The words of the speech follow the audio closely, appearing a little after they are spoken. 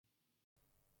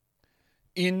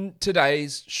In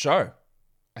today's show,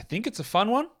 I think it's a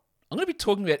fun one. I'm going to be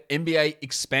talking about NBA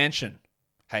expansion.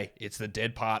 Hey, it's the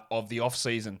dead part of the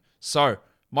offseason. So,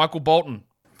 Michael Bolton.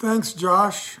 Thanks,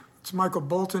 Josh. It's Michael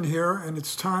Bolton here, and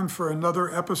it's time for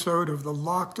another episode of the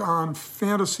Locked On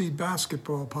Fantasy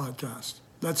Basketball Podcast.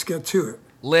 Let's get to it.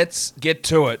 Let's get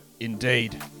to it,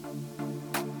 indeed.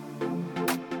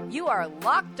 You are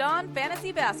Locked On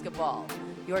Fantasy Basketball,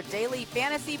 your daily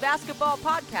fantasy basketball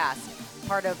podcast,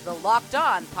 part of the Locked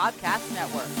On Podcast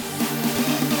Network.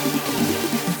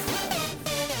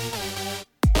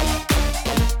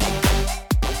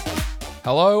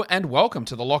 Hello and welcome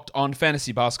to the Locked On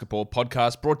Fantasy Basketball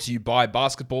Podcast, brought to you by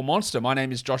Basketball Monster. My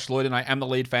name is Josh Lloyd and I am the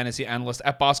lead fantasy analyst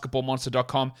at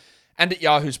basketballmonster.com and at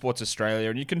Yahoo Sports Australia.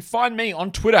 And you can find me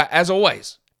on Twitter, as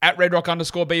always, at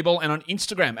redrock_bball and on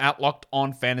Instagram at Locked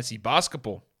On Fantasy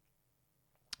Basketball.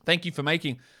 Thank you for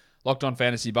making Locked On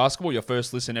Fantasy Basketball your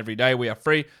first listen every day. We are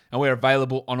free and we're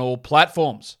available on all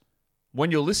platforms.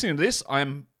 When you're listening to this,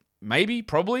 I'm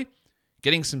probably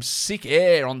getting some sick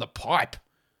air on the pipe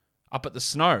up at the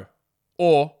snow,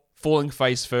 or falling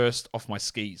face first off my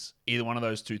skis. Either one of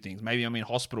those two things. Maybe I'm in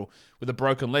hospital with a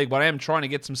broken leg, but I am trying to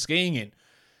get some skiing in.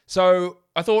 So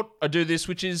I thought I'd do this,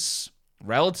 which is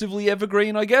relatively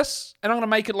evergreen, I guess, and I'm going to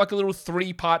make it like a little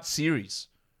 3-part series.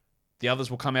 The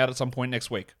others will come out at some point next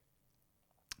week.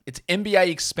 It's NBA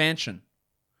expansion.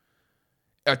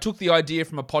 I took the idea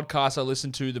from a podcast I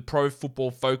listened to, the Pro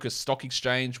Football Focus Stock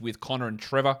Exchange with Connor and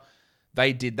Trevor.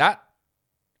 They did that,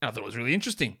 and I thought it was really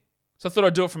interesting. So I thought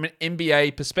I'd do it from an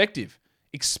NBA perspective,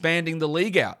 expanding the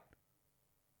league out.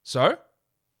 So,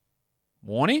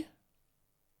 Warnie?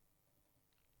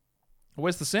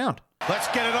 Where's the sound? Let's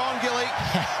get it on, Gilly.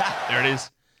 There it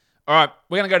is. All right,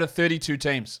 we're going to go to 32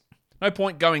 teams. No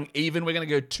point going even. We're going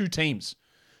to go 2 teams.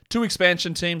 2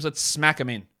 expansion teams. Let's smack them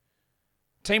in.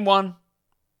 Team 1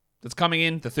 that's coming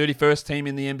in, the 31st team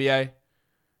in the NBA,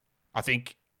 I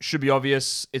think should be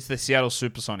obvious. It's the Seattle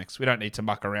Supersonics. We don't need to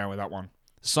muck around with that one.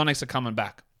 The Sonics are coming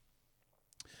back.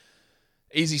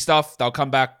 Easy stuff. They'll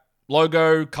come back.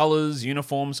 Logo, colors,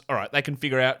 uniforms. All right, they can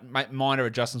figure out minor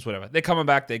adjustments, whatever. They're coming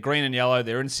back. They're green and yellow.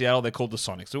 They're in Seattle. They're called the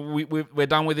Sonics. So we're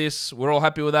done with this. We're all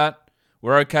happy with that.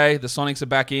 We're okay. The Sonics are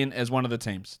back in as one of the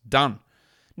teams. Done.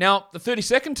 Now, the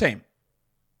 32nd team.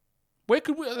 Where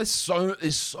could we... There's so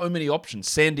many options.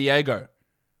 San Diego.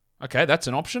 Okay, that's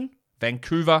an option.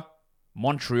 Vancouver,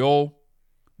 Montreal,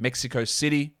 Mexico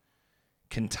City,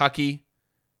 Kentucky,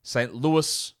 St.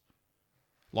 Louis,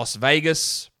 Las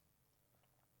Vegas.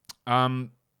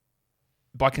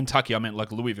 By Kentucky, I meant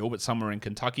like Louisville, but somewhere in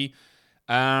Kentucky.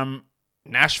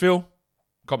 Nashville.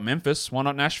 Got Memphis. Why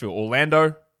not Nashville?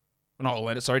 Orlando. Not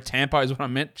Orlando, sorry. Tampa is what I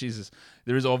meant. Jesus.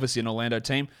 There is obviously an Orlando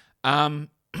team.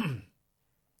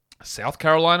 South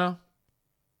Carolina.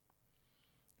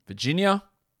 Virginia.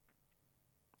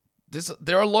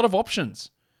 There are a lot of options.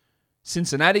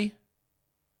 Cincinnati.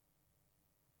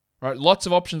 Right, lots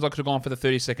of options I could have gone for the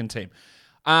 32nd team.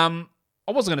 I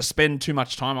wasn't going to spend too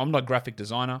much time. I'm not a graphic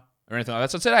designer or anything like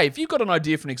that. So I said, hey, if you've got an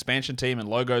idea for an expansion team and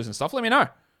logos and stuff, let me know.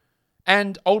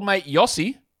 And old mate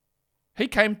Yossi, he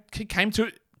came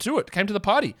to the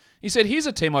party. He said, here's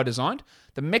a team I designed,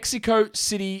 the Mexico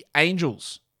City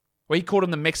Angels. Well, he called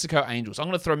them the Mexico Angels. I'm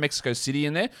going to throw Mexico City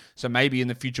in there, so maybe in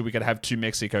the future we could have 2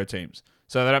 Mexico teams.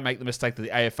 So they don't make the mistake that the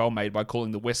AFL made by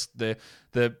calling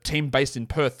the team based in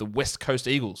Perth the West Coast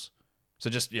Eagles. So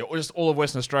just all of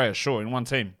Western Australia, sure, in one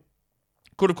team.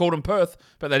 Could have called them Perth,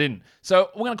 but they didn't. So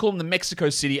we're going to call them the Mexico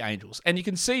City Angels. And you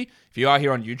can see, if you are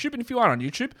here on YouTube, and if you are on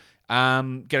YouTube,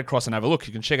 get across and have a look.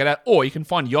 You can check it out. Or you can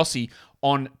find Yossi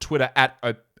on Twitter at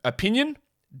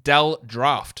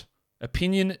OpinionDelDraft.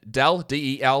 OpinionDel,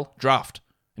 D-E-L, Draft.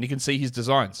 And you can see his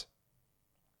designs.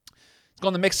 He's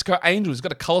got the Mexico Angels. He's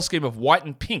got a color scheme of white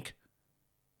and pink.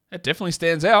 That definitely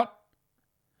stands out.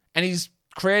 And he's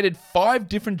created 5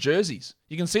 different jerseys.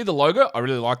 You can see the logo. I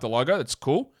really like the logo. That's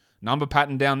cool. Number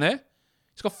pattern down there.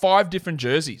 He's got 5 different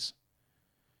jerseys.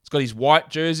 He's got his white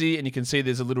jersey, and you can see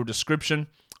there's a little description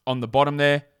on the bottom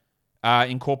there,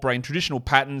 incorporating traditional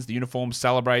patterns. The uniform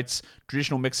celebrates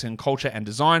traditional Mexican culture and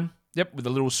design. Yep, with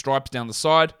the little stripes down the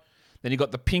side. Then you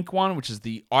got the pink one, which is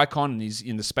the icon, and he's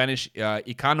in the Spanish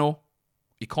icono,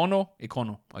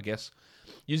 I guess.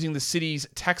 Using the city's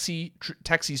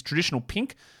taxi's traditional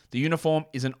pink, the uniform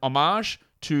is an homage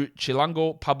to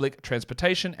Chilango public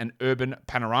transportation and urban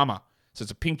panorama. So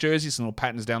it's a pink jersey, some little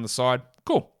patterns down the side.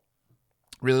 Cool.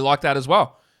 Really like that as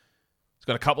well. He's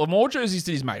got a couple of more jerseys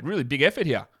that he's made. Really big effort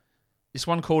here. This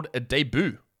one called a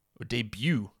debut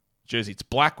jersey. It's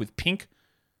black with pink.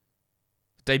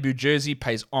 debut jersey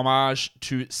pays homage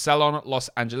to Salon Los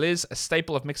Angeles, a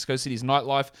staple of Mexico City's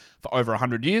nightlife for over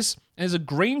 100 years. And there's a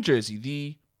green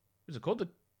jersey, what's it called? The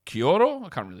Kyoto? I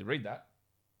can't really read that.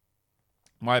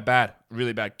 My bad.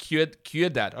 Really bad.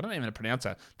 Ciudad. I don't even know how to pronounce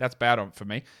that. That's bad for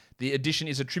me. The edition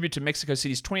is a tribute to Mexico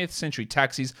City's 20th century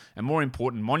taxis and more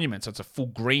important monuments. So it's a full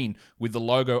green with the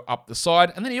logo up the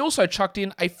side. And then he also chucked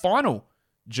in a final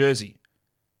jersey.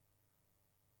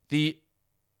 The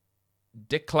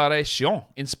Declaracion,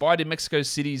 inspired in Mexico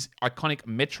City's iconic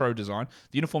metro design.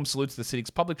 The uniform salutes the city's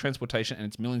public transportation and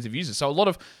its millions of users. So a lot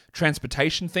of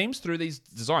transportation themes through these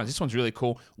designs. This one's really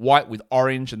cool. White with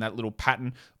orange and that little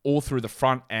pattern all through the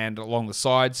front and along the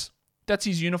sides. That's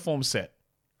his uniform set.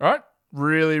 All right?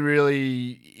 Really,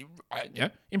 really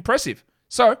impressive.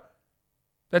 So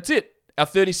that's it. Our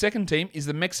 32nd team is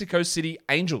the Mexico City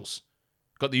Angels.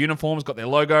 Got the uniforms, got their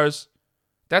logos.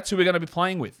 That's who we're going to be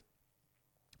playing with.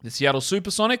 The Seattle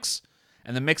Supersonics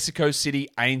and the Mexico City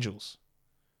Angels.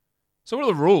 So what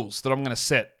are the rules that I'm going to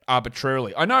set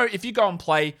arbitrarily? I know if you go and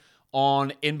play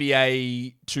on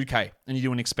NBA 2K and you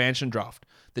do an expansion draft,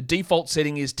 the default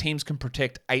setting is teams can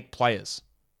protect 8 players.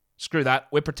 Screw that.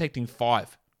 We're protecting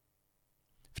 5.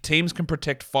 Teams can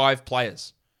protect 5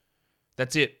 players.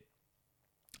 That's it.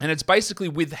 And it's basically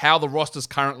with how the rosters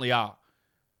currently are.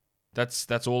 That's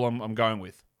all I'm going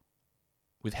with.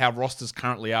 With how rosters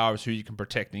currently are is who you can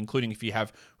protect, including if you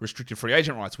have restricted free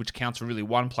agent rights, which counts for really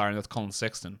 1 player, and that's Colin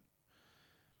Sexton.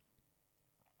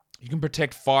 You can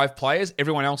protect 5 players.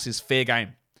 Everyone else is fair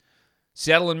game.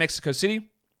 Seattle and Mexico City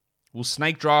will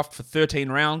snake draft for 13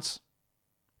 rounds,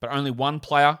 but only 1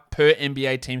 player per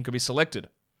NBA team can be selected.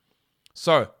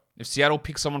 So, if Seattle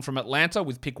picks someone from Atlanta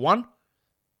with pick 1,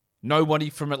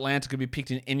 nobody from Atlanta can be picked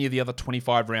in any of the other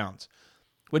 25 rounds.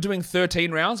 We're doing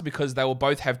 13 rounds because they will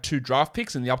both have 2 draft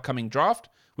picks in the upcoming draft,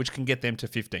 which can get them to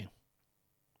 15.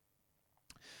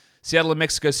 Seattle and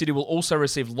Mexico City will also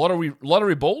receive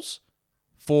lottery balls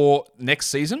for next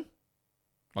season.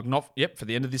 For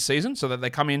the end of this season, so that they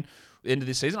come in the end of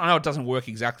this season. I know it doesn't work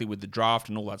exactly with the draft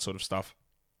and all that sort of stuff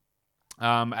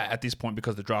at this point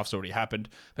because the draft's already happened,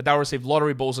 but they'll receive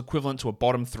lottery balls equivalent to a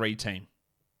bottom 3 team.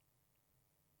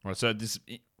 All right, so this...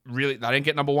 Really, they don't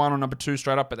get number 1 or number 2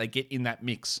 straight up, but they get in that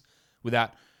mix with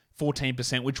that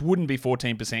 14%, which wouldn't be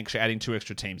 14% because you're adding 2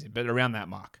 extra teams in, but around that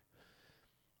mark.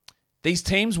 These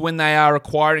teams, when they are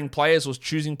acquiring players or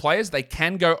choosing players, they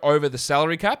can go over the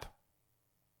salary cap,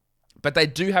 but they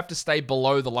do have to stay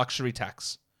below the luxury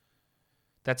tax.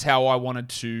 That's how I wanted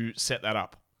to set that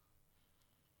up.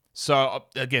 So,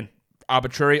 again,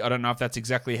 arbitrary. I don't know if that's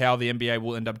exactly how the NBA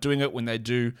will end up doing it when they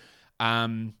do...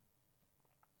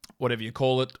 whatever you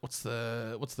call it. What's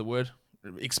the word?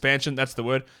 Expansion, that's the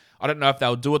word. I don't know if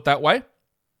they'll do it that way,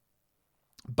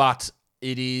 but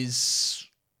it is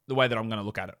the way that I'm going to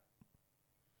look at it.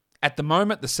 At the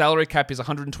moment, the salary cap is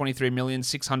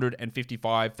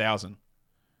 $123,655,000.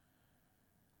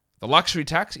 The luxury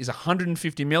tax is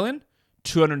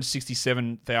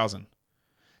 $150,267,000.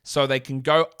 So they can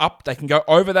go up, they can go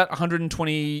over that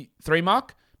 123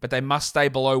 mark, but they must stay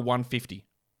below 150.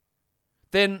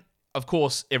 Then, of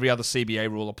course, every other CBA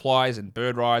rule applies and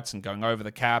bird rights and going over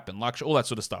the cap and luxury, all that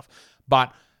sort of stuff.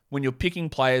 But when you're picking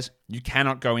players, you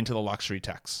cannot go into the luxury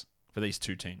tax for these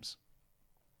 2 teams.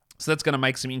 So that's going to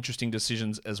make some interesting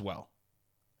decisions as well.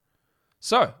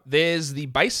 So there's the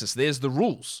basis. There's the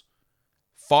rules.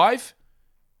 5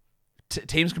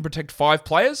 teams can protect 5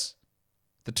 players.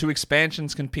 The 2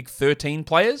 expansions can pick 13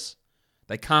 players.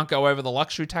 They can't go over the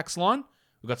luxury tax line.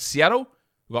 We've got Seattle.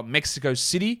 We've got Mexico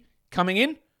City coming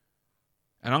in.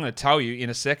 And I'm going to tell you in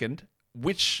a second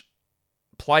which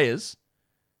players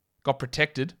got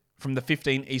protected from the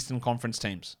 15 Eastern Conference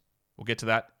teams. We'll get to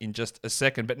that in just a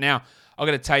second. But now, I'm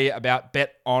going to tell you about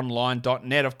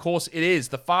betonline.net. Of course, it is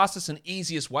the fastest and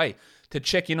easiest way to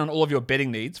check in on all of your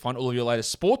betting needs, find all of your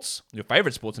latest sports, your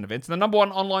favorite sports and events, and the number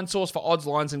 1 online source for odds,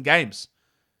 lines, and games.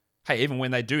 Hey, even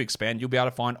when they do expand, you'll be able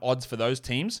to find odds for those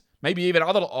teams, maybe even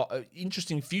other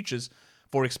interesting futures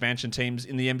for expansion teams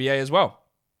in the NBA as well.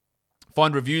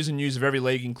 Find reviews and news of every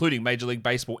league, including Major League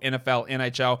Baseball, NFL,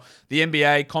 NHL, the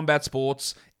NBA, combat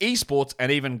sports, esports,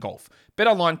 and even golf.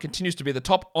 BetOnline continues to be the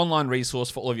top online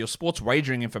resource for all of your sports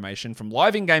wagering information, from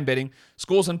live in-game betting,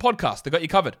 scores, and podcasts. They've got you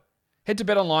covered. Head to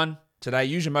BetOnline today.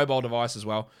 Use your mobile device as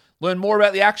well. Learn more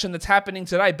about the action that's happening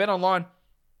today. BetOnline,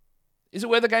 is it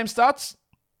where the game starts?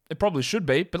 It probably should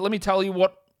be, but let me tell you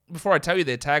what, before I tell you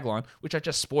their tagline, which I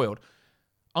just spoiled,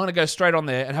 I'm going to go straight on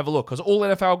there and have a look because all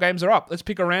NFL games are up. Let's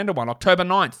pick a random one. October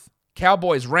 9th,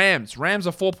 Cowboys, Rams. Rams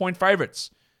are 4-point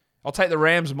favorites. I'll take the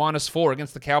Rams -4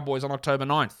 against the Cowboys on October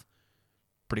 9th.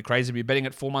 Pretty crazy to be betting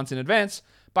it 4 months in advance,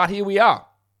 but here we are.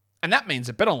 And that means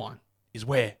that BetOnline is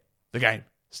where the game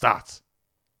starts.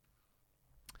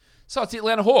 So it's the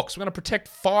Atlanta Hawks. We're going to protect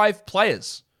 5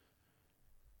 players.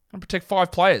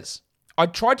 I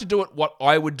tried to do it what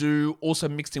I would do, also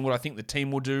mixed in what I think the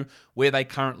team will do, where they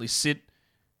currently sit.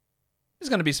 There's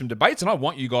going to be some debates, and I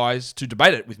want you guys to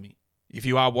debate it with me. If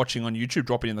you are watching on YouTube,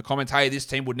 drop it in the comments. Hey, this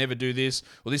team would never do this,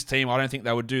 or this team, I don't think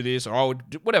they would do this, or I would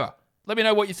do whatever. Let me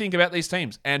know what you think about these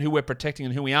teams and who we're protecting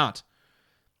and who we aren't.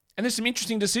 And there's some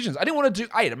interesting decisions. I didn't want to do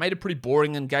 8. I made it pretty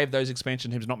boring and gave those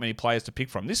expansion teams not many players to pick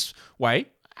from. This way,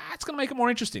 it's going to make it more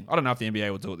interesting. I don't know if the NBA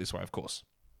will do it this way, of course.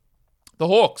 The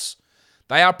Hawks,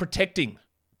 they are protecting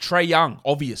Trae Young.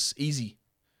 Obvious, easy.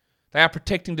 They are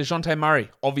protecting DeJounte Murray.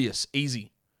 Obvious,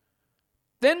 easy.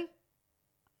 Then,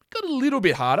 got a little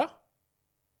bit harder.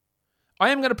 I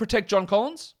am going to protect John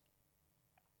Collins.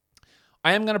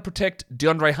 I am going to protect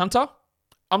DeAndre Hunter.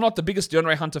 I'm not the biggest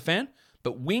DeAndre Hunter fan,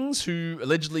 but wings who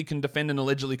allegedly can defend and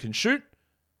allegedly can shoot,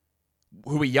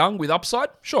 who are young with upside,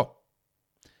 sure.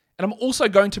 And I'm also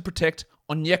going to protect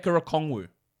Onyeka Okongwu.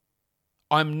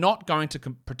 I'm not going to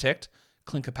protect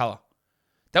Clint Capella.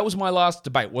 That was my last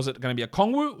debate. Was it going to be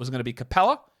Okongwu? Was it going to be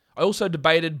Capella? I also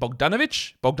debated Bogdan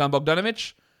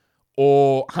Bogdanovic,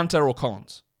 or Hunter or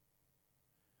Collins.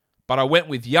 But I went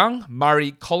with Young,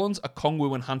 Murray, Collins,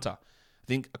 Okongwu, and Hunter. I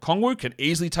think Okongwu can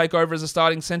easily take over as a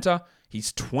starting center.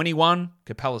 He's 21.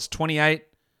 Capella's 28.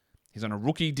 He's on a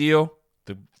rookie deal.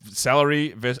 The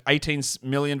salary, 18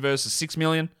 million versus 6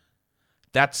 million.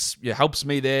 That's helps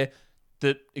me there.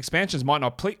 The expansions might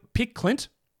not pick Clint,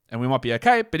 and we might be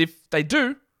okay. But if they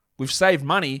do, we've saved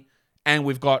money, and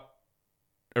we've got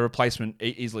a replacement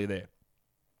easily there.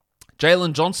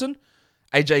 Jalen Johnson,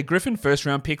 AJ Griffin,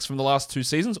 first-round picks from the last 2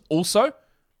 seasons. Also,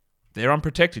 they're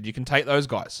unprotected. You can take those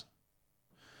guys.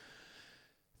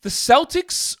 The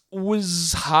Celtics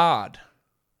was hard.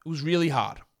 It was really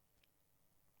hard.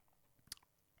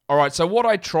 All right, so what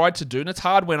I tried to do, and it's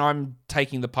hard when I'm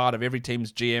taking the part of every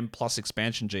team's GM plus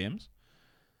expansion GMs.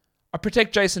 I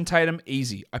protect Jason Tatum,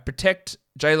 easy. I protect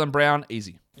Jaylen Brown,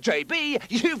 easy. JB,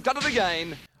 you've done it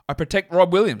again. I protect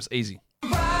Rob Williams, easy.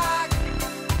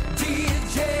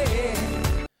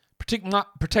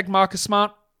 Protect Marcus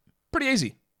Smart, pretty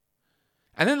easy.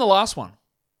 And then the last one.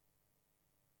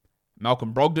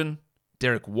 Malcolm Brogdon,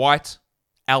 Derek White,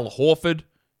 Al Horford,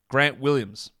 Grant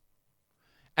Williams.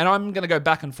 And I'm going to go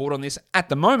back and forth on this. At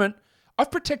the moment,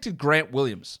 I've protected Grant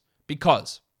Williams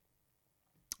because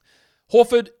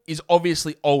Horford is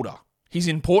obviously older. He's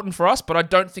important for us, but I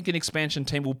don't think an expansion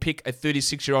team will pick a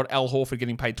 36-year-old Al Horford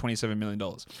getting paid $27 million.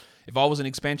 If I was an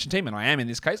expansion team, and I am in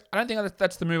this case, I don't think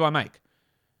that's the move I make.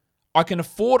 I can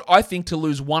afford, I think, to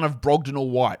lose one of Brogdon or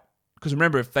White. Because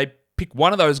remember, if they pick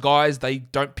one of those guys, they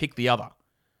don't pick the other.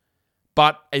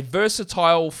 But a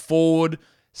versatile forward,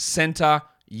 center,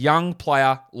 young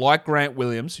player like Grant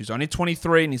Williams, who's only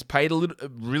 23 and he's paid a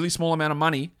really small amount of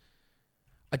money,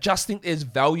 I just think there's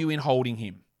value in holding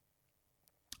him.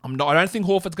 I don't think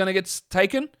Horford's going to get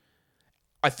taken.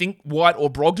 I think White or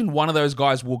Brogdon, one of those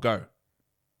guys will go.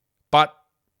 But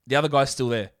the other guy's still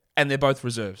there, and they're both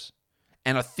reserves.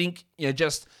 And I think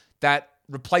just that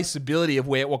replaceability of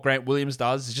what Grant Williams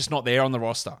does is just not there on the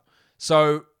roster.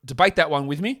 So debate that one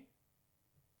with me.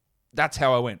 That's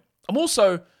how I went. I'm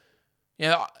also,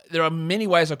 there are many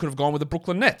ways I could have gone with the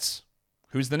Brooklyn Nets.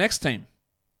 Who's the next team?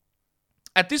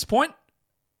 At this point,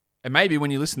 and maybe when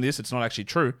you listen to this, it's not actually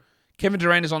true, Kevin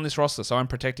Durant is on this roster, so I'm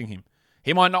protecting him.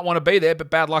 He might not want to be there, but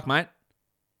bad luck, mate.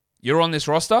 You're on this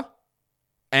roster,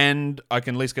 and I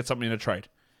can at least get something in a trade.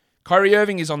 Kyrie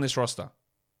Irving is on this roster.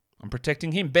 I'm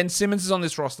protecting him. Ben Simmons is on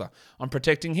this roster. I'm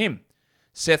protecting him.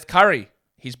 Seth Curry,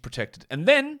 he's protected. And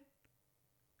then,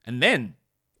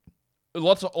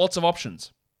 lots of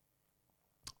options.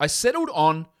 I settled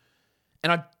on,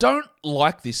 and I don't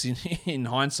like this in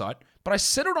hindsight, but I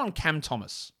settled on Cam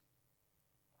Thomas.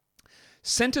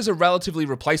 Centers are relatively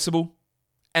replaceable,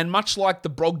 and much like the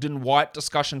Brogdon-White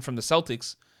discussion from the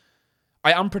Celtics,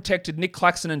 I unprotected Nick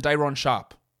Claxton and Day'Ron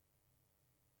Sharpe.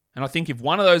 And I think if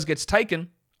one of those gets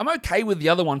taken, I'm okay with the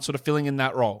other one sort of filling in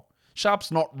that role.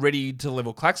 Sharpe's not ready to the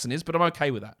level Claxton is, but I'm okay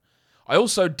with that. I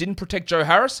also didn't protect Joe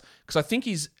Harris because I think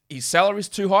his salary's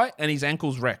too high and his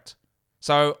ankle's wrecked.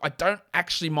 So I don't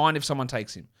actually mind if someone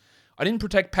takes him. I didn't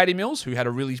protect Patty Mills, who had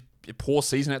a really poor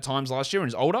season at times last year and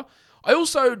is older. I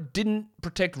also didn't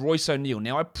protect Royce O'Neal.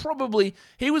 Now,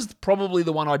 he was probably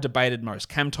the one I debated most,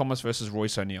 Cam Thomas versus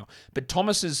Royce O'Neal. But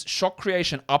Thomas's shot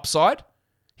creation upside,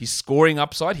 his scoring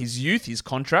upside, his youth, his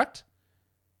contract,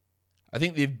 I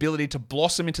think the ability to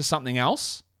blossom into something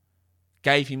else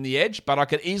gave him the edge, but I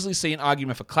could easily see an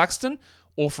argument for Claxton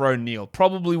or for O'Neill.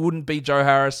 Probably wouldn't be Joe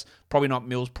Harris, probably not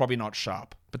Mills, probably not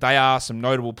Sharp. But they are some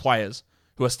notable players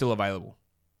who are still available.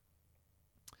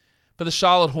 For the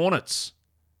Charlotte Hornets,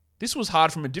 this was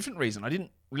hard from a different reason. I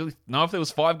didn't really know if there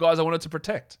was 5 guys I wanted to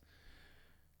protect.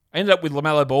 I ended up with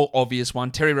LaMelo Ball, obvious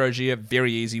one. Terry Rozier,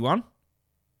 very easy one.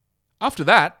 After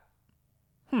that,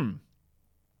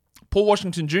 Paul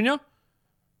Washington Jr.,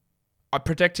 I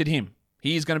protected him.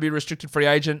 He is going to be a restricted free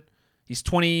agent. He's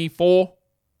 24.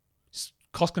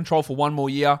 Cost control for 1 more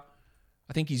year.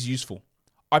 I think he's useful.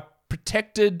 I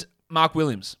protected Mark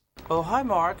Williams. Oh, hi,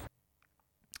 Mark.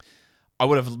 I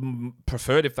would have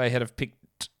preferred if they had have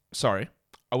picked... Sorry.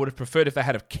 I would have preferred if they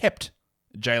had have kept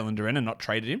Jalen Duren and not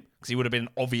traded him, because he would have been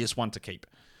an obvious one to keep.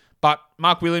 But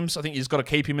Mark Williams, I think you just got to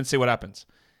keep him and see what happens.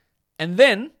 And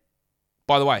then,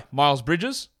 by the way, Miles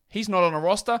Bridges, he's not on a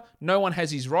roster. No one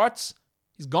has his rights.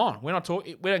 He's gone. We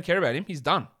don't care about him. He's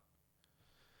done.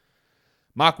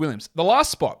 Mark Williams. The last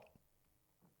spot.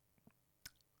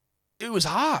 It was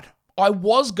hard. I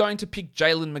was going to pick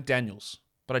Jalen McDaniels,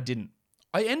 but I didn't.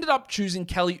 I ended up choosing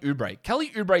Kelly Oubre. Kelly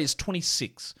Oubre is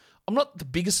 26. I'm not the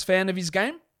biggest fan of his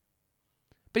game,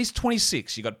 but he's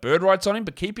 26. You got bird rights on him,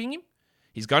 but keeping him.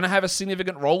 He's going to have a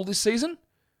significant role this season.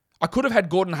 I could have had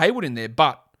Gordon Hayward in there,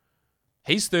 but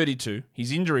he's 32.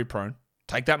 He's injury prone.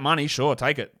 Take that money. Sure,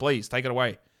 take it. Please, take it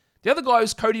away. The other guy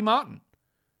is Cody Martin,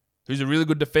 who's a really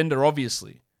good defender,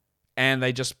 obviously, and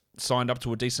they just signed up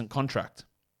to a decent contract.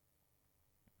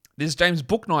 There's James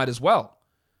Bouknight as well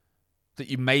that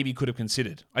you maybe could have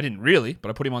considered. I didn't really, but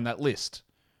I put him on that list.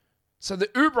 So the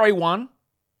Oubre one,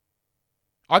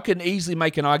 I can easily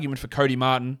make an argument for Cody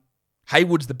Martin.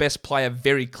 Hayward's the best player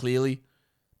very clearly,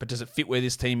 but does it fit where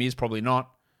this team is? Probably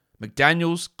not.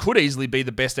 McDaniels could easily be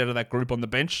the best out of that group on the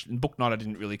bench, and Bouknight I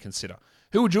didn't really consider.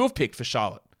 Who would you have picked for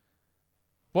Charlotte?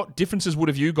 What differences would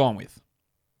have you gone with?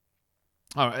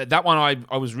 Oh, that one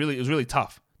it was really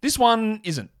tough. This one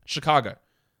isn't. Chicago.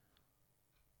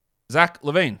 Zach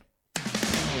LaVine.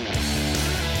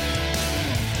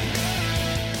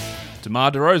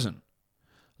 DeMar DeRozan.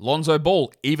 Lonzo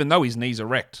Ball, even though his knees are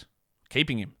wrecked.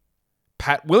 Keeping him.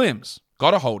 Pat Williams.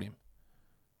 Gotta hold him.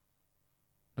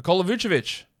 Nikola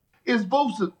Vucevic. It's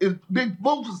Big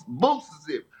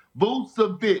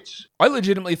Vucevic. I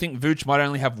legitimately think Vuce might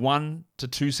only have 1 to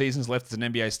 2 seasons left as an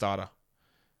NBA starter.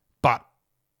 But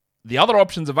the other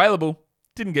options available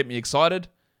didn't get me excited.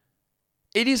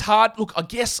 It is hard. Look, I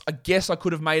guess I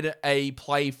could have made a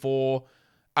play for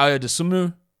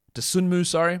Dosunmu,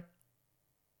 sorry.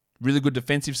 Really good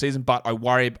defensive season, but I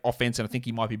worry offense, and I think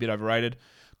he might be a bit overrated.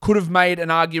 Could have made an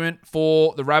argument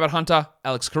for the rabbit hunter,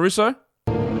 Alex Caruso.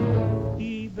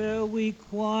 Be very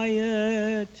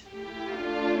quiet.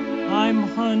 I'm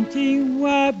hunting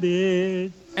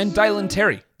rabbits. And Dalen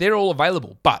Terry. They're all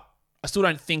available, but I still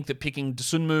don't think that picking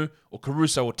Dosunmu or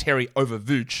Caruso or Terry over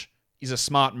Vooch is a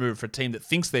smart move for a team that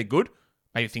thinks they're good,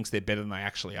 maybe thinks they're better than they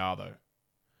actually are, though.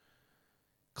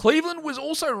 Cleveland was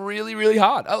also really, really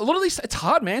hard. A lot of these, it's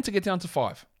hard, man, to get down to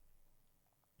 5.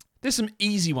 There's some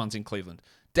easy ones in Cleveland.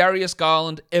 Darius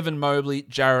Garland, Evan Mobley,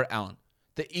 Jarrett Allen.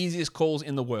 The easiest calls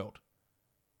in the world.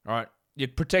 All right? You're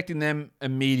protecting them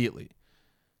immediately.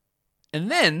 And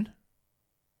then,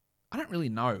 I don't really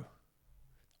know.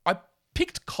 I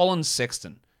picked Colin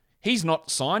Sexton. He's not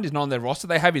signed. He's not on their roster.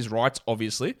 They have his rights,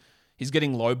 obviously. He's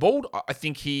getting lowballed. I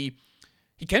think he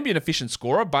can be an efficient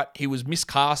scorer, but he was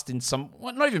miscast in some...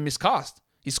 Well, not even miscast.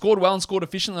 He scored well and scored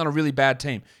efficiently on a really bad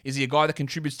team. Is he a guy that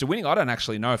contributes to winning? I don't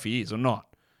actually know if he is or not.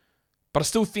 But I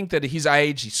still think that at his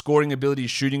age, his scoring ability,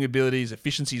 his shooting ability, his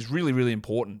efficiency is really, really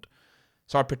important.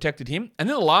 So I protected him. And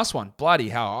then the last one, bloody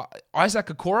hell. Isaac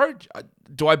Okoro,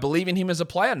 do I believe in him as a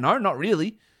player? No, not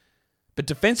really. But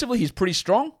defensively, he's pretty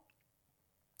strong.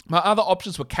 My other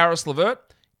options were Karis LeVert,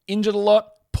 injured a lot,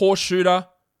 poor shooter,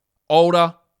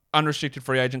 older, unrestricted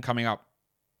free agent coming up.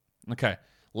 Okay.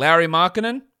 Lauri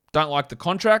Markkanen, don't like the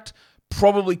contract.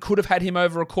 Probably could have had him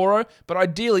over Okoro, but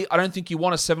ideally, I don't think you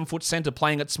want a 7-foot center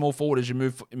playing at small forward as you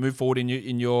move forward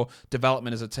in your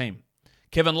development as a team.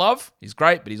 Kevin Love, he's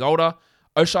great, but he's older.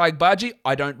 Ochai Agbaji,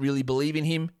 I don't really believe in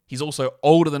him. He's also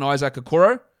older than Isaac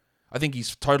Okoro. I think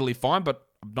he's totally fine, but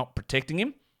I'm not protecting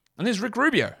him. And there's Rick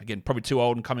Rubio. Again, probably too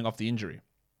old and coming off the injury.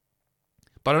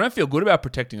 But I don't feel good about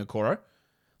protecting Okoro.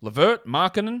 LeVert,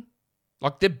 Markkanen,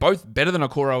 like they're both better than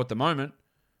Okoro at the moment.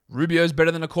 Rubio's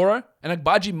better than Okoro, and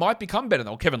Agbaji might become better.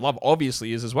 Well, Kevin Love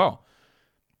obviously is as well.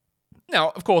 Now,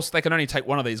 of course, they can only take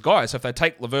one of these guys. So if they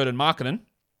take LeVert and Markkanen,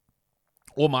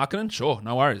 or Markkanen, sure,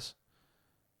 no worries.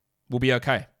 We'll be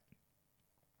okay.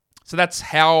 So that's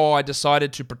how I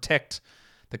decided to protect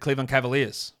the Cleveland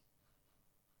Cavaliers.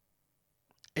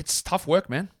 It's tough work,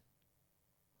 man.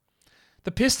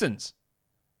 The Pistons.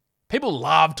 People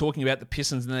love talking about the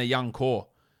Pistons and their young core,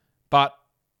 but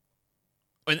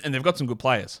and they've got some good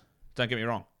players. Don't get me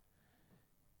wrong.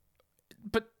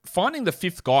 But finding the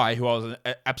fifth guy, who I was an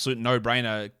absolute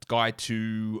no-brainer guy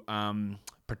to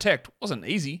protect, wasn't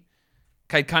easy.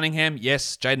 Cade Cunningham,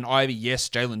 yes. Jaden Ivey, yes.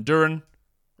 Jalen Duren,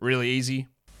 really easy.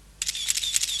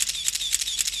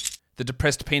 The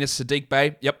depressed penis Sadiq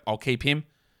Bey, yep, I'll keep him.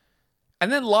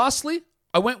 And then lastly,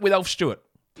 I went with Alf Stewart.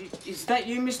 Is that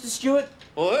you, Mr. Stewart?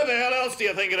 Well, who the hell else do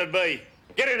you think it'd be?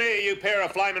 Get in here, you pair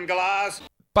of flaming galahs.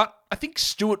 But I think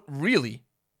Stewart really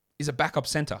is a backup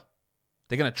centre.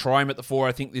 They're going to try him at the 4,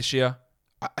 I think, this year.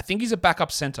 I think he's a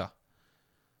backup centre.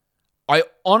 I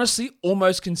honestly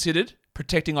almost considered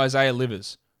protecting Isaiah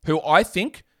Livers, who I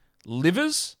think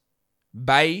Livers,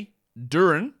 Bey,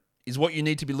 Duren is what you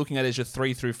need to be looking at as your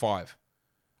 3 through 5.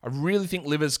 I really think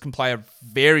Livers can play a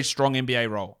very strong NBA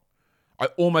role. I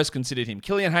almost considered him.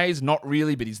 Killian Hayes, not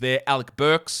really, but he's there. Alec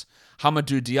Burks,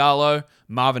 Hamidou Diallo,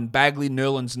 Marvin Bagley,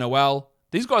 Nerlens Noel.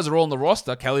 These guys are all on the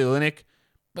roster, Kelly Olynyk,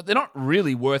 but they're not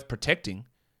really worth protecting.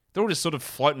 They're all just sort of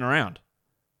floating around.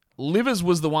 Livers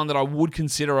was the one that I would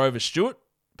consider over Stewart,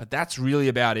 but that's really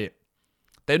about it.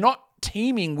 They're not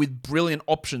teaming with brilliant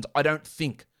options, I don't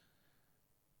think.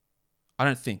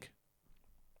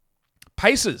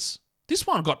 Pacers. This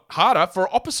one got harder for an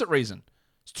opposite reason.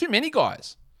 It's too many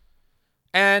guys.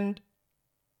 And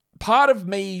part of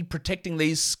me protecting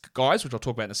these guys, which I'll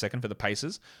talk about in a second for the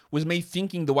Pacers, was me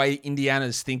thinking the way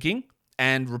Indiana's thinking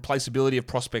and replaceability of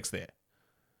prospects there.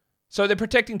 So they're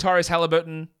protecting Tyrese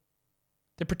Halliburton.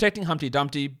 They're protecting Humpty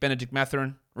Dumpty, Benedict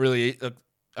Mathurin. Really,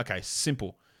 okay,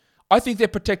 simple. I think they're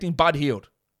protecting Bud Hield.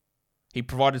 He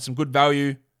provided some good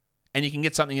value, and you can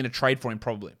get something in a trade for him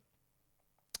probably.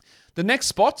 The next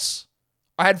spots,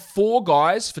 I had 4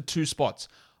 guys for 2 spots.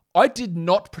 I did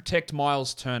not protect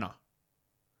Miles Turner.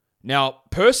 Now,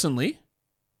 personally,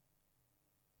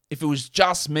 if it was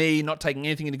just me not taking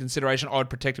anything into consideration, I would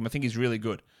protect him. I think he's really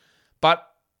good. But,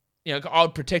 I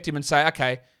would protect him and say,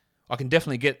 okay, I can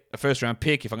definitely get a first-round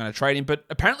pick if I'm going to trade him. But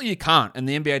apparently you can't, and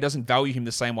the NBA doesn't value him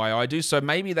the same way I do, so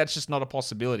maybe that's just not a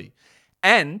possibility.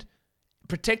 And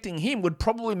protecting him would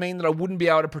probably mean that I wouldn't be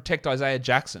able to protect Isaiah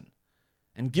Jackson.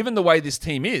 And given the way this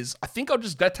team is, I think I'll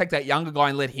just go take that younger guy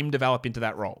and let him develop into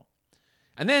that role.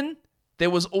 And then there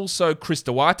was also Chris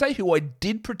Duarte, who I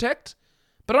did protect,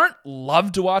 but I don't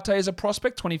love Duarte as a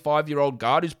prospect, 25-year-old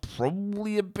guard who's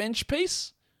probably a bench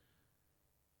piece.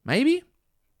 Maybe.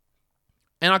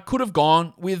 And I could have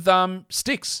gone with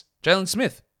Sticks, Jalen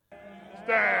Smith.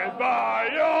 Stand by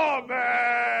your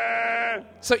man.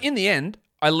 So in the end,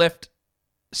 I left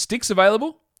Sticks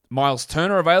available, Miles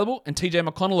Turner available, and TJ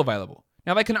McConnell available.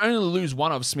 Now, they can only lose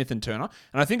one of Smith and Turner,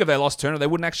 and I think if they lost Turner, they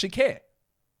wouldn't actually care.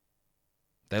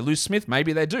 They lose Smith,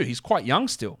 maybe they do. He's quite young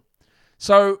still.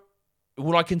 So,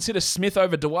 would I consider Smith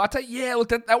over Duarte? Yeah, look,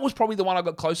 that was probably the one I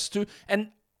got closest to,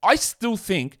 and I still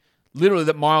think, literally,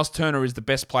 that Miles Turner is the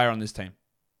best player on this team.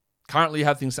 Currently,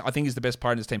 I think he's the best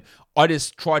player in this team. I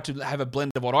just try to have a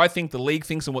blend of what I think, the league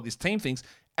thinks, and what this team thinks,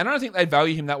 and I don't think they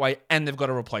value him that way, and they've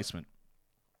got a replacement.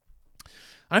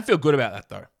 I don't feel good about that,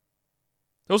 though.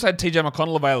 They also had TJ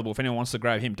McConnell available if anyone wants to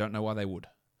grab him. Don't know why they would.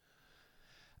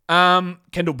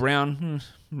 Kendall Brown,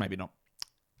 maybe not.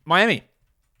 Miami.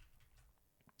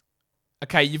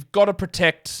 Okay, you've got to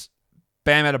protect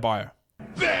Bam Adebayo.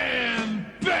 Bam,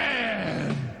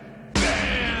 bam,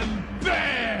 bam,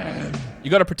 bam. You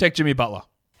got to protect Jimmy Butler.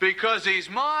 Because he's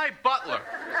my butler.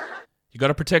 You got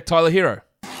to protect Tyler Hero.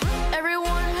 Everyone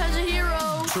has a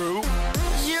hero. True.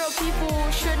 0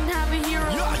 people shouldn't have a hero.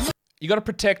 You got to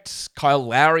protect Kyle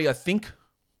Lowry, I think.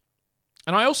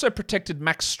 And I also protected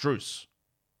Max Strus.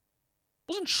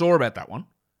 Wasn't sure about that one,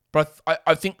 but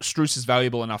I think Strus is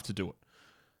valuable enough to do it.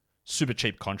 Super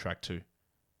cheap contract too.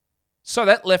 So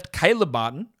that left Caleb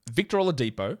Martin, Victor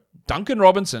Oladipo, Duncan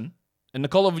Robinson, and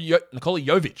Nikola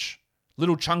Jovic,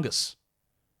 Little Chungus,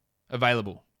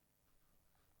 available.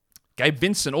 Gabe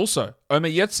Vincent also, Omer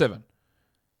Yurtseven.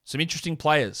 Some interesting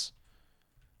players.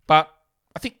 But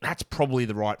I think that's probably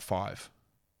the right 5.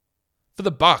 For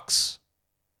the Bucks.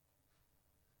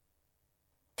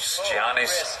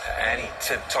 Giannis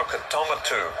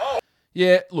Antetokounmpo.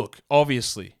 Yeah, look,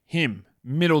 obviously, him,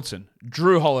 Middleton,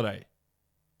 Drew Holiday.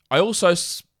 I also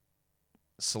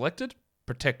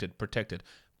protected,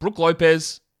 Brook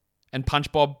Lopez and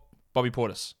Punch Bobby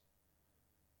Portis.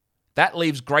 That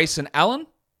leaves Grayson Allen,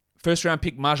 first-round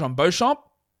pick Marjon Beauchamp,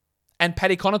 and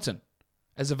Paddy Connaughton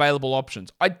as available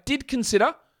options. I did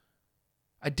consider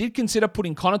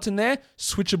putting Connaughton there,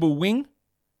 switchable wing,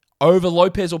 over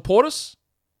Lopez or Portis.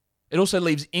 It also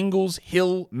leaves Ingles,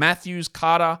 Hill, Matthews,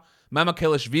 Carter,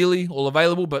 Mamukelashvili all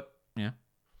available, but yeah.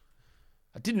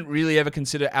 I didn't really ever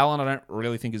consider Allen. I don't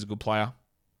really think he's a good player,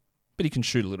 but he can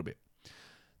shoot a little bit.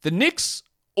 The Knicks,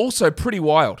 also pretty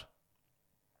wild.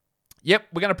 Yep,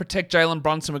 we're going to protect Jalen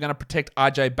Brunson. We're going to protect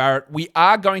RJ Barrett. We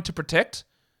are going to protect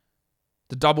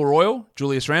the double royal,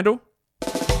 Julius Randle.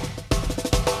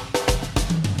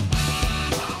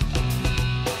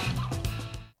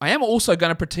 I am also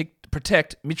going to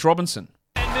protect Mitch Robinson.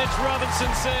 And Mitch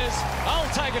Robinson says,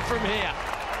 I'll take it from here.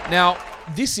 Now,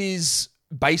 this is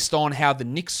based on how the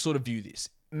Knicks sort of view this.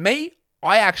 Me,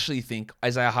 I actually think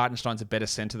Isaiah Hartenstein's a better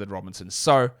center than Robinson.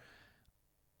 So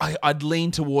I'd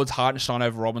lean towards Hartenstein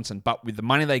over Robinson. But with the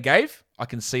money they gave, I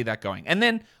can see that going. And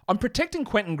then I'm protecting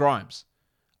Quentin Grimes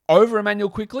over Emmanuel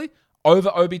Quickley,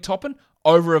 over Obi Toppin,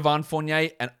 over Evan Fournier,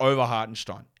 and over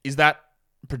Hartenstein. Is that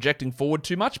projecting forward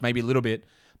too much? Maybe a little bit.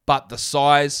 But the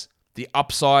size, the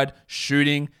upside,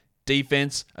 shooting,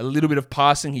 defense, a little bit of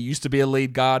passing. He used to be a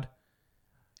lead guard.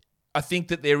 I think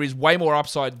that there is way more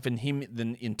upside from him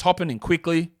than in Toppin and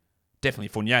Quickley. Definitely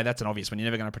Fournier. That's an obvious one. You're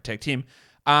never going to protect him.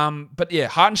 But yeah,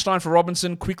 Hartenstein for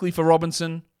Robinson, Quickley for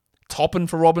Robinson, Toppin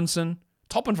for Robinson,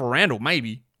 Toppin for Randle,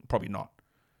 maybe. Probably not.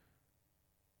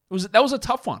 That was a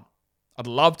tough one. I'd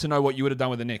love to know what you would have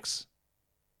done with the Knicks.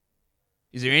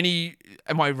 Is there any...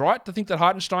 Am I right to think that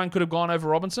Hartenstein could have gone over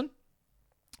Robinson?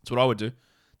 That's what I would do.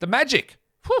 The Magic.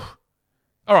 Whew.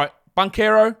 All right.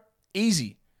 Banchero.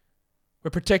 Easy.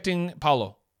 We're protecting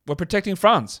Paolo. We're protecting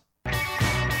Franz.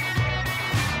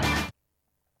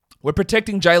 We're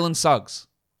protecting Jalen Suggs.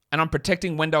 And I'm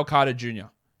protecting Wendell Carter Jr.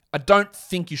 I don't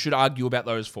think you should argue about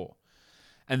those four.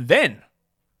 And then,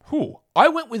 I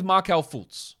went with Markelle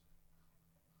Fultz.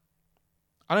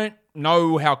 I don't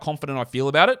know how confident I feel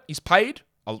about it. He's paid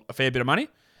a fair bit of money.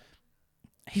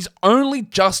 He's only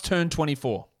just turned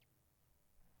 24.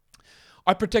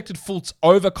 I protected Fultz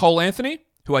over Cole Anthony,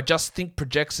 who I just think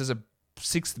projects as a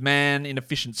sixth man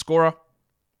inefficient scorer.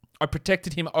 I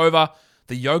protected him over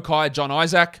the yokai John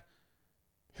Isaac,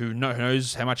 who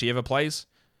knows how much he ever plays.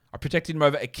 I protected him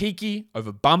over Akiki,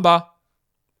 over Bamba,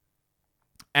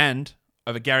 and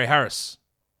over Gary Harris.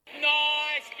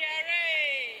 Nice,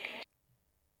 Gary!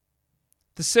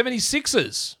 The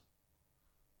 76ers.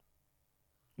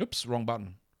 Oops, wrong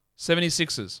button.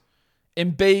 76ers.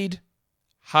 Embiid,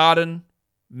 Harden,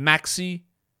 Maxey.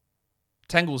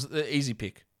 Tangle's easy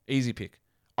pick. Easy pick.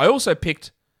 I also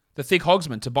picked the thick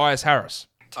hogsman, Tobias Harris.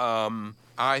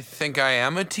 I think I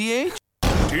am a TH?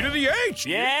 T to the H!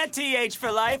 Yeah, TH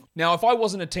for life. Now, if I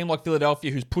wasn't a team like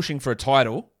Philadelphia who's pushing for a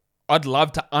title, I'd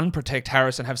love to unprotect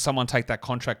Harris and have someone take that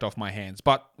contract off my hands.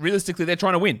 But realistically, they're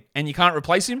trying to win, and you can't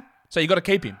replace him, so you got to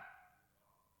keep him.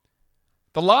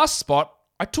 The last spot,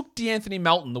 I took DeAnthony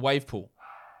Melton, the wave pool.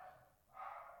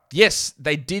 Yes,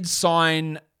 they did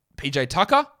sign PJ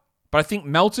Tucker, but I think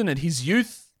Melton at his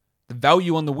youth, the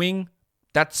value on the wing,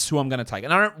 that's who I'm going to take.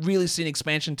 And I don't really see an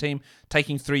expansion team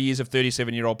taking 3 years of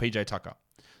 37-year-old PJ Tucker.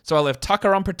 So I left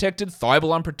Tucker unprotected,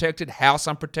 Thibault unprotected, House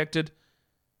unprotected,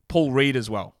 Paul Reed as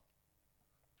well.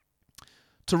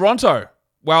 Toronto,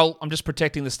 well, I'm just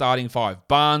protecting the starting five.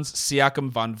 Barnes,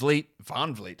 Siakam, Van Vliet,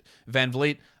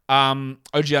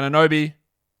 OG Anunoby,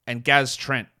 and Gaz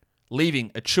Trent.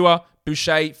 Leaving Achua,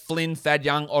 Boucher, Flynn, Thad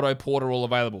Young, Otto Porter all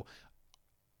available.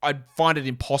 I'd find it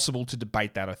impossible to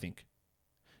debate that, I think.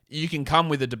 You can come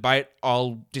with a debate.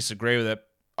 I'll disagree with it.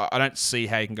 I don't see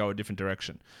how you can go a different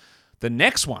direction. The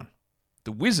next one,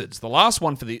 the Wizards, the last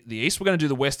one for the East. We're going to do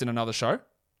the West in another show.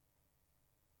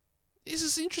 This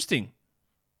is interesting.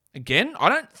 Again, I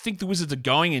don't think the Wizards are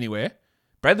going anywhere.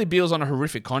 Bradley Beal's on a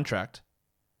horrific contract.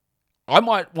 I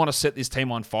might want to set this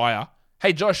team on fire.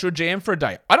 Hey, Josh, you're GM for a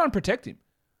day. I don't protect him.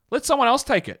 Let someone else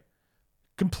take it.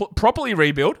 Properly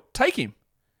rebuild, take him.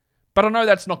 But I know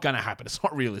that's not going to happen. It's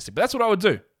not realistic. But that's what I would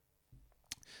do.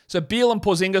 So Beal and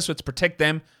Porzingis, let's protect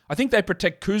them. I think they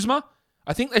protect Kuzma.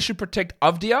 I think they should protect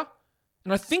Avdia.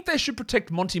 And I think they should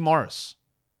protect Monty Morris.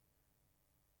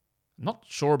 I'm not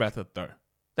sure about that, though.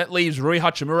 That leaves Rui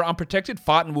Hachimura unprotected,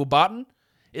 Farton Will Barton.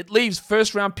 It leaves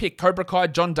first-round pick Cobra Kai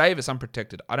John Davis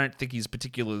unprotected. I don't think he's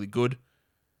particularly good.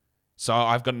 So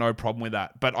I've got no problem with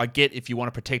that. But I get if you want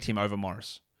to protect him over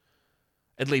Morris.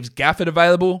 It leaves Gafford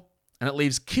available, and it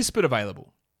leaves Kispert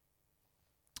available.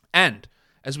 And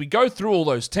as we go through all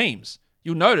those teams,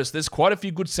 you'll notice there's quite a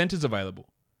few good centers available.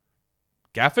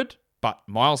 Gafford, but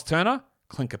Miles Turner,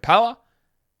 Clint Capella.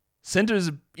 Center is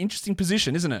an interesting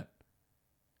position, isn't it?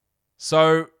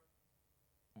 So,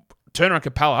 Turner and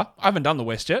Capella, I haven't done the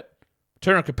West yet.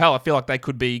 Turner and Capella feel like they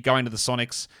could be going to the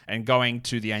Sonics and going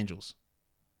to the Angels.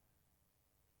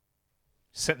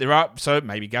 Set there up, so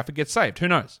maybe Gafford gets saved. Who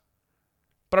knows?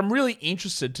 But I'm really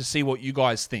interested to see what you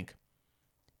guys think.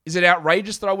 Is it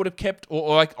outrageous that I would have kept,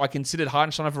 or I considered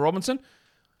Hartenstein over Robinson?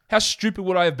 How stupid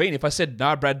would I have been if I said,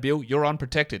 nah, Brad Beal, you're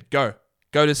unprotected. Go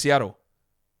to Seattle.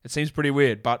 It seems pretty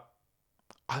weird, but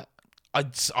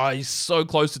I so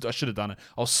close to, I should have done it.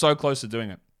 I was so close to doing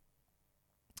it.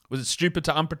 Was it stupid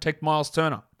to unprotect Miles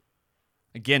Turner?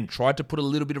 Again, tried to put a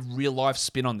little bit of real life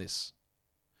spin on this.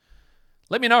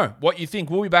 Let me know what you think.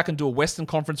 We'll be back and do a Western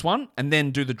Conference one and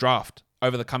then do the draft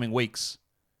over the coming weeks.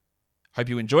 Hope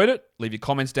you enjoyed it. Leave your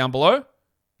comments down below.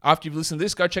 After you've listened to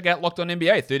this, go check out Locked On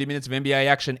NBA. 30 minutes of NBA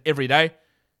action every day.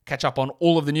 Catch up on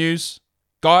all of the news.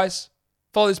 Guys,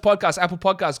 follow this podcast, Apple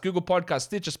Podcasts, Google Podcasts,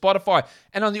 Stitcher, Spotify,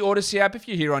 and on the Odyssey app. If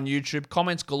you're here on YouTube,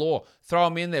 comments galore. Throw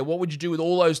them in there. What would you do with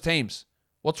all those teams?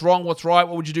 What's wrong? What's right?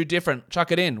 What would you do different?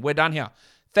 Chuck it in. We're done here.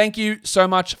 Thank you so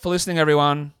much for listening,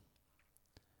 everyone.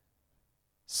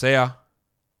 See ya.